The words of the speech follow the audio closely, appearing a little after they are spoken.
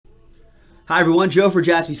Hi everyone, Joe for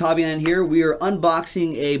Jaspys Hobbyland here. We are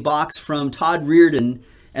unboxing a box from Todd Rearden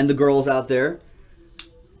and the girls out there.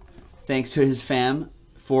 Thanks to his fam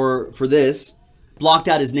for this. Blocked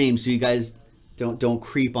out his name so you guys don't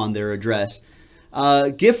creep on their address.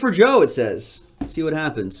 Gift for Joe, it says. Let's see what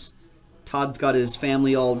happens. Todd's got his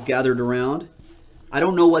family all gathered around. I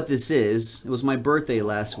don't know what this is. It was my birthday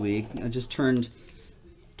last week. I just turned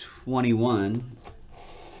 21.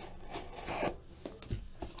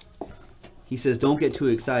 He says, don't get too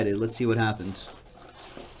excited. Let's see what happens.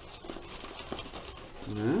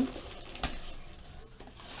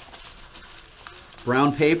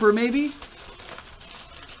 Brown paper, maybe?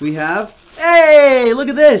 We have... Hey, look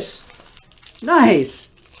at this. Nice.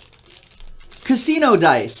 Casino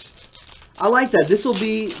dice. I like that. This will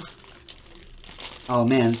be... Oh,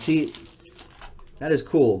 man. See, that is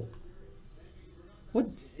cool. What?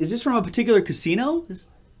 Is this from a particular casino?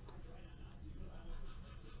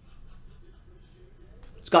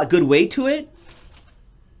 Got good weight to it.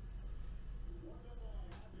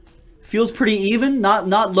 Feels pretty even, not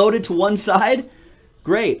loaded to one side.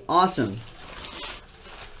 Great, awesome.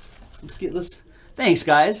 Thanks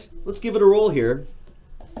guys. Let's give it a roll here.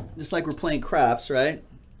 Just like we're playing craps, right?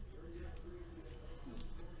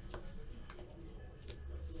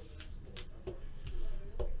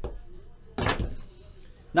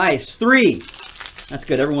 Nice, 3. That's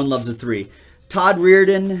good. Everyone loves a 3. Todd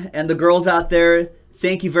Rearden and the girls out there,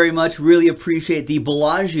 thank you very much. Really appreciate the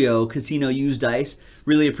Bellagio Casino used dice.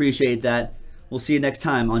 Really appreciate that. We'll see you next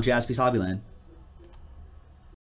time on Jaspys Hobbyland.